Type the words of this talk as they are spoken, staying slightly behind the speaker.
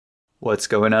What's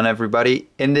going on, everybody?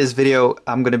 In this video,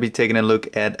 I'm going to be taking a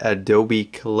look at Adobe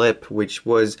Clip, which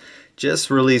was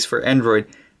just released for Android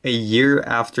a year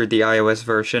after the iOS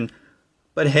version.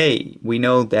 But hey, we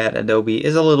know that Adobe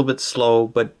is a little bit slow,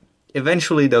 but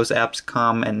eventually those apps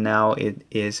come and now it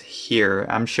is here.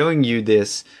 I'm showing you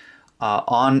this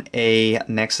on a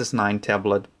Nexus 9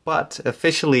 tablet, but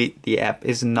officially the app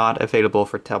is not available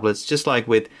for tablets, just like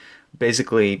with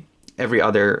basically every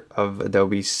other of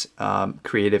Adobe's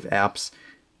creative apps.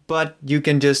 But you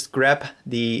can just grab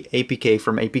the APK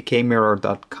from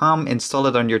apkmirror.com, install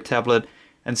it on your tablet,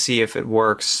 and see if it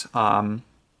works.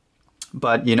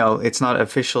 But you know, it's not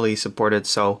officially supported,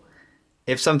 so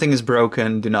if something is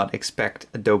broken, do not expect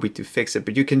Adobe to fix it.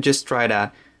 But you can just try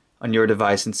that on your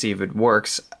device and see if it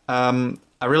works. I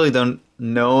really don't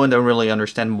know and don't really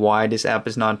understand why this app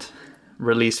is not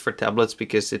released for tablets,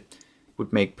 because it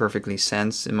would make perfectly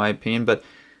sense in my opinion. But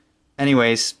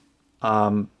anyways,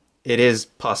 it is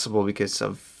possible because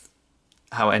of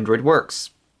how Android works.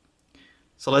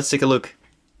 So let's take a look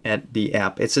at the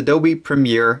app. It's Adobe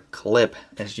Premiere Clip,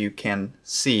 as you can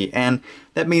see, and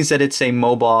that means that it's a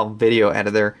mobile video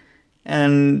editor.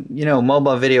 And you know,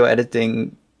 mobile video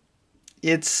editing,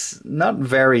 it's not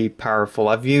very powerful.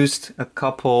 I've used a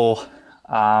couple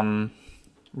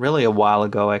really a while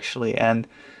ago actually, and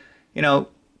you know,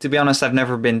 to be honest, I've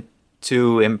never been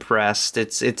too impressed.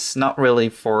 It's not really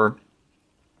for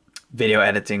video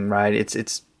editing, right?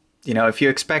 It's you know, if you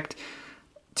expect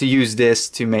to use this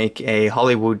to make a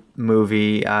Hollywood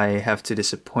movie, I have to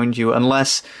disappoint you,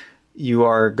 unless you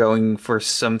are going for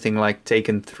something like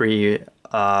Taken 3,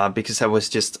 because that was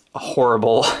just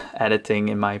horrible editing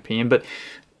in my opinion. But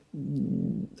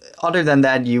other than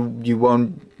that, you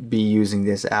won't be using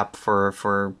this app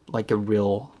for like a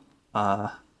real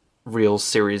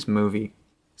serious movie.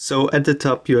 So at the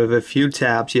top you have a few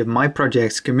tabs. You have My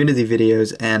Projects, Community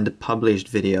Videos, and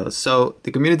Published Videos. So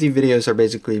the community videos are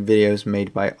basically videos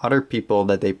made by other people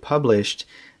that they published,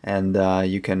 and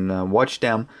you can watch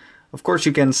them. Of course,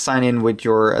 you can sign in with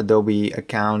your Adobe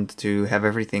account to have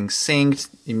everything synced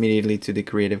immediately to the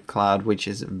Creative Cloud, which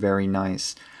is very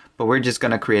nice. But we're just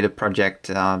gonna create a project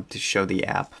to show the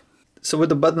app. So with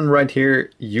the button right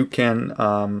here, you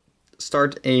can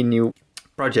start a new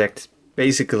project.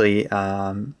 Basically,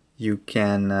 you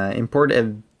can import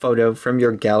a photo from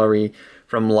your gallery,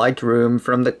 from Lightroom,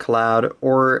 from the cloud,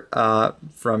 or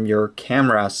from your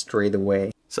camera straight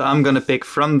away. So I'm gonna pick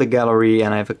from the gallery,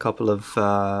 and I have a couple of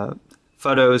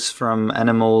photos from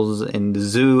animals in the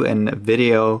zoo and a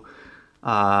video.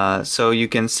 So you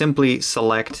can simply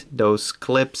select those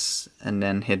clips and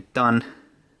then hit done,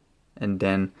 and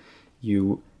then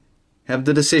you have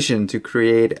the decision to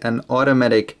create an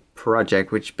automatic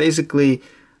project, which basically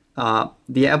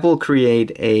the app will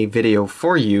create a video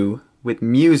for you with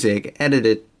music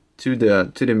edited to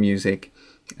the music,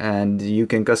 and you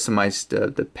can customize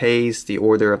the pace, the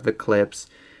order of the clips,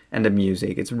 and the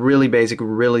music. It's really basic,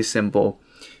 really simple.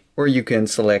 Or you can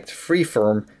select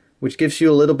freeform, which gives you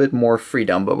a little bit more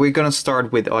freedom, but we're gonna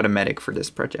start with automatic for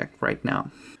this project right now.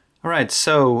 Alright,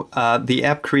 so the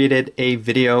app created a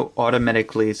video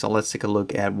automatically, so let's take a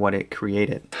look at what it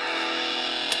created.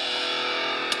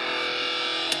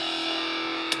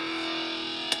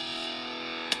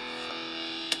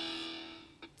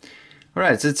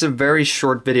 Alright, so it's a very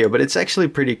short video, but it's actually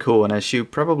pretty cool, and as you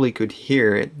probably could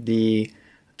hear, the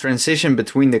transition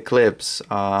between the clips,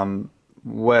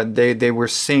 where they were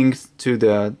synced to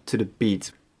the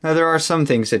beat. Now there are some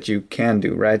things that you can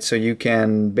do, right? So you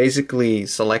can basically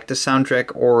select the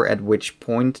soundtrack or at which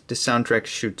point the soundtrack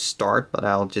should start, but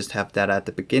I'll just have that at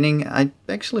the beginning. I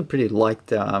actually pretty liked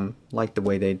the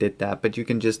way they did that, but you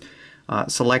can just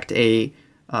select a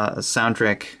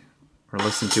soundtrack or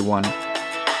listen to one.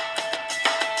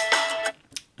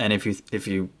 And if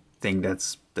you think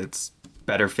that's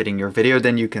better fitting your video,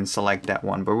 then you can select that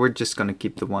one. But we're just gonna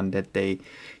keep the one that they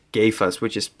gave us,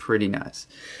 which is pretty nice.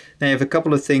 Now I have a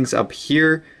couple of things up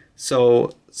here. So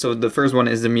the first one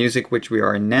is the music, which we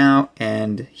are in now,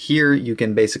 and here you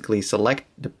can basically select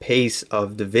the pace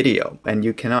of the video, and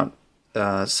you cannot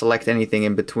select anything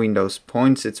in between those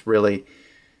points. It's really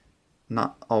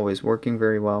not always working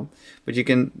very well, but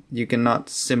you cannot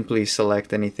simply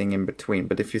select anything in between.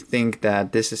 But if you think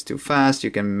that this is too fast,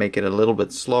 you can make it a little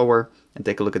bit slower and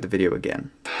take a look at the video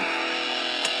again.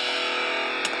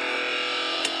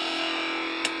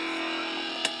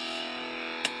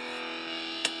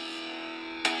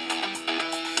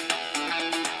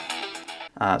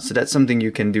 So that's something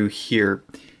you can do here.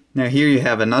 Now here you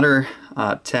have another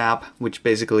tab, which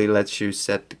basically lets you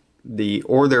set the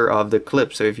order of the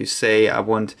clip. So if you say I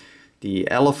want the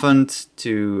elephant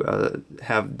to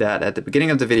have that at the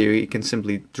beginning of the video, you can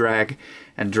simply drag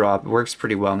and drop. It works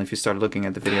pretty well, and if you start looking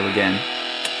at the video again,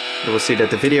 you will see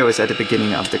that the video is at the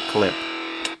beginning of the clip.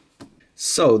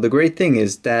 So the great thing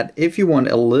is that if you want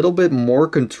a little bit more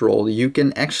control, you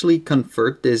can actually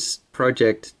convert this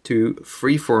project to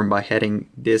freeform by hitting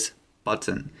this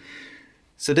button.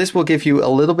 So this will give you a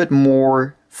little bit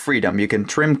more freedom. You can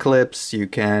trim clips, you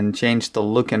can change the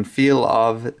look and feel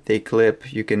of the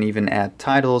clip, you can even add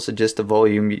titles, adjust the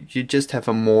volume. You just have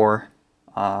a more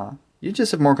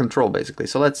more control basically.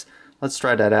 So let's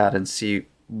try that out and see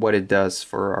what it does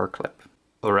for our clip.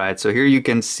 Alright, so here you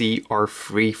can see our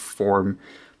freeform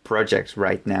project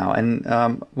right now. And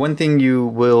one thing you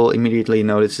will immediately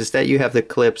notice is that you have the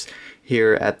clips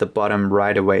here at the bottom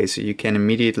right away. So you can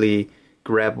immediately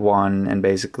grab one and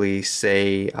basically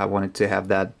say I wanted to have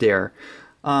that there.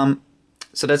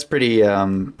 So that's pretty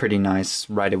nice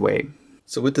right away.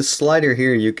 So with the slider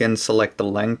here, you can select the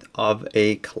length of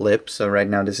a clip. So right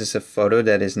now this is a photo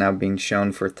that is now being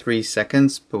shown for 3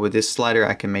 seconds, but with this slider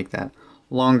I can make that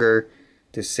longer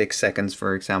to 6 seconds,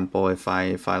 for example, if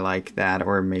I like that,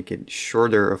 or make it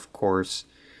shorter, of course.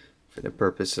 For the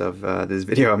purpose of this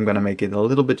video, I'm gonna make it a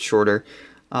little bit shorter.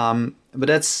 But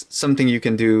that's something you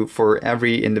can do for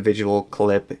every individual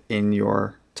clip in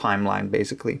your timeline,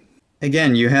 basically.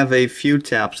 Again, you have a few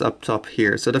tabs up top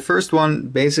here. So the first one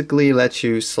basically lets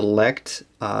you select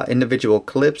individual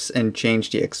clips and change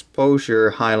the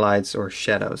exposure, highlights, or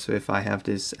shadows. So if I have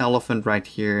this elephant right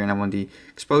here and I want the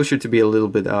exposure to be a little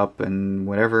bit up and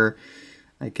whatever,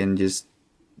 I can just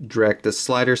drag the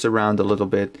sliders around a little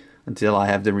bit until I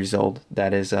have the result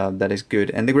that is good.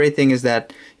 And the great thing is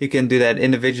that you can do that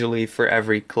individually for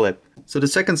every clip. So the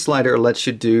second slider lets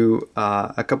you do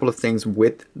a couple of things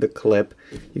with the clip.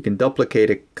 You can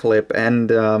duplicate a clip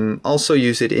and also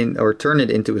use it in, or turn it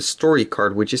into a story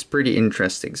card, which is pretty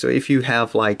interesting. So if you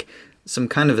have like some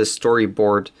kind of a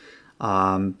storyboard,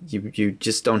 you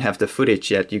just don't have the footage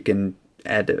yet, you can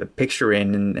add a picture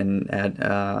in and add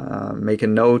make a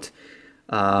note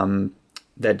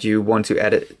that you want to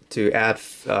add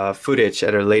footage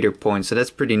at a later point. So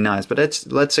that's pretty nice. But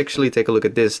let's actually take a look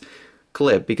at this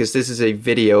clip, because this is a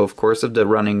video, of course, of the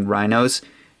running rhinos,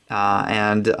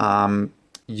 and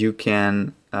you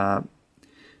can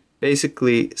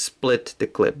basically split the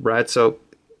clip, right? So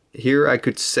here I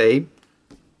could say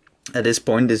at this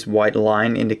point, this white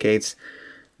line indicates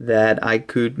that I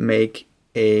could make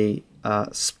a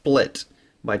split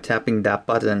by tapping that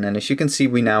button. And as you can see,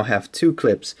 we now have 2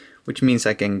 clips, which means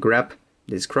I can grab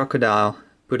this crocodile,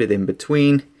 put it in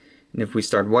between, and if we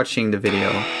start watching the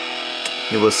video,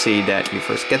 you will see that you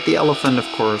first get the elephant, of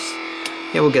course,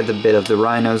 you will get a bit of the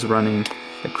rhinos running,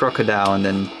 the crocodile, and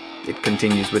then it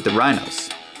continues with the rhinos.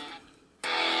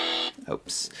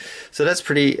 Oops. So that's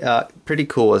pretty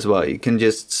cool as well. You can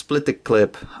just split the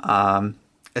clip,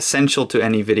 essential to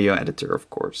any video editor, of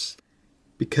course.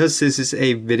 Because this is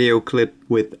a video clip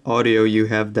with audio, you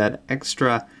have that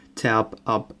extra tab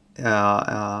up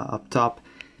top,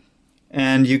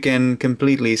 and you can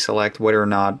completely select whether or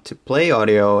not to play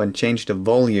audio and change the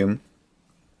volume.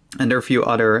 And there are a few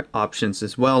other options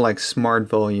as well, like smart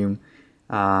volume.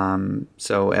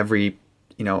 So every,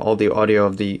 all the audio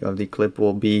of the clip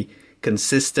will be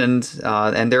consistent,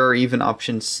 and there are even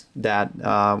options that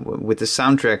with the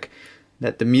soundtrack,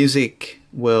 that the music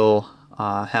will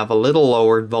have a little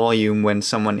lower volume when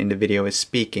someone in the video is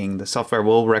speaking. The software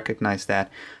will recognize that.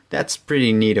 That's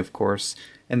pretty neat, of course.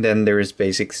 And then there is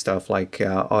basic stuff like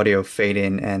audio fade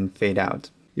in and fade out.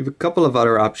 You have a couple of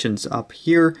other options up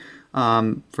here.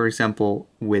 For example,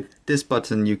 with this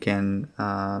button, you can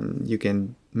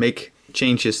make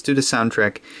changes to the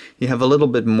soundtrack. You have a little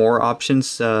bit more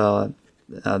options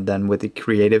than with the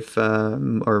creative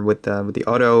or with the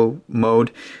auto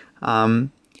mode.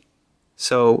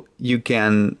 So you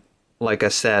can, like I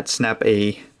said, snap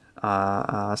the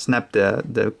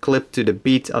clip to the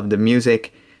beat of the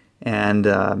music, and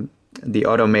the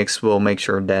auto mix will make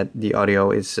sure that the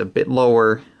audio is a bit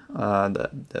lower,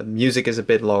 the music is a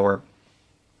bit lower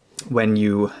when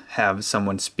you have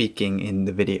someone speaking in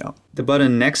the video. The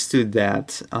button next to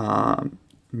that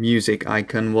music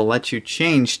icon will let you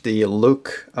change the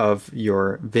look of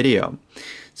your video.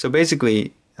 So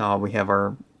basically we have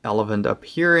our elephant up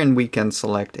here, and we can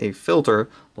select a filter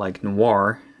like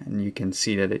noir, and you can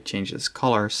see that it changes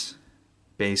colors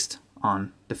based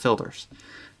on the filters.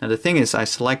 Now the thing is, I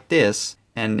select this,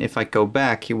 and if I go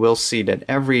back, you will see that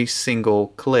every single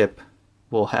clip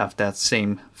will have that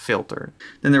same filter.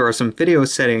 Then there are some video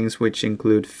settings which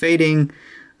include fading,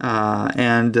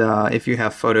 and if you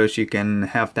have photos, you can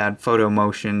have that photo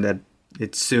motion that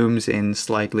it zooms in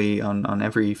slightly on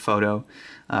every photo,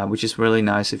 which is really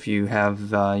nice if you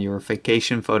have your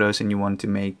vacation photos and you want to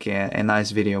make a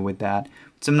nice video with that.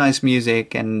 Some nice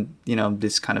music and, you know,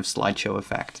 this kind of slideshow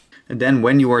effect. And then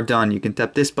when you are done, you can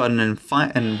tap this button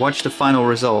and watch the final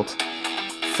result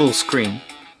full screen.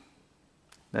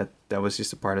 That was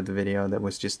just a part of the video. That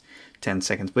was just 10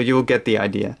 seconds, but you will get the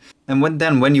idea. And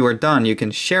when you are done, you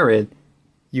can share it.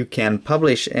 You can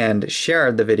publish and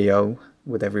share the video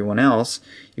with everyone else.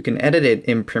 You can edit it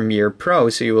in Premiere Pro,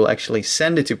 so you will actually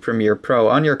send it to Premiere Pro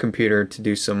on your computer to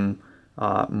do some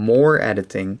more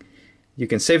editing. You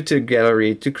can save it to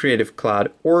gallery, to Creative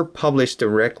Cloud, or publish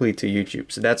directly to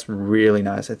YouTube. So that's really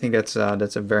nice. I think that's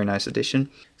a very nice addition.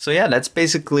 So yeah, that's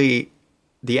basically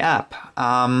the app.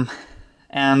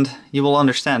 And you will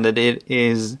understand that it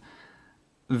is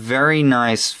very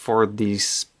nice for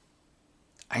these,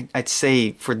 I'd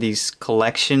say, for these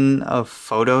collection of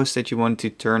photos that you want to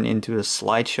turn into a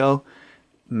slideshow.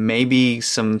 Maybe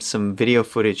some video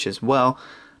footage as well,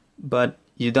 but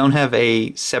you don't have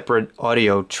a separate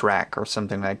audio track or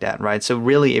something like that, right? So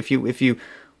really, if you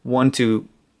want to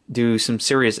do some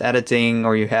serious editing,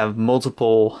 or you have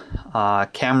multiple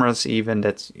cameras, even,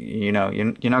 that's, you know,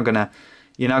 you're not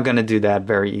gonna do that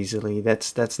very easily.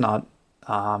 That's not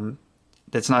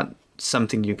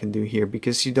something you can do here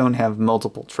because you don't have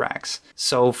multiple tracks.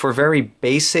 So for very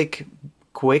basic,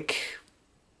 quick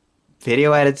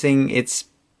video editing, it's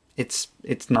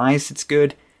nice, it's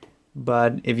good.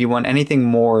 But if you want anything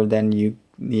more, then you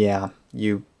can't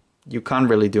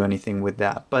really do anything with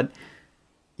that. But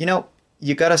you know,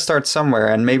 you gotta start somewhere,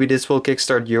 and maybe this will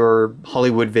kickstart your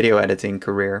Hollywood video editing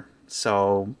career.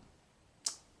 So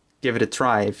give it a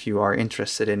try if you are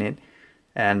interested in it.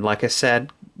 And like I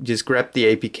said, just grab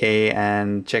the APK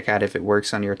and check out if it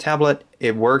works on your tablet.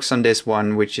 It works on this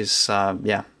one, which is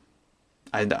yeah,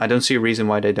 I don't see a reason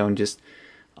why they don't just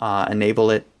enable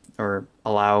it or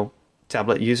allow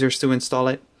tablet users to install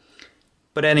it.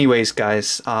 But anyways,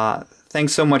 guys,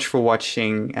 thanks so much for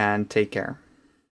watching, and take care.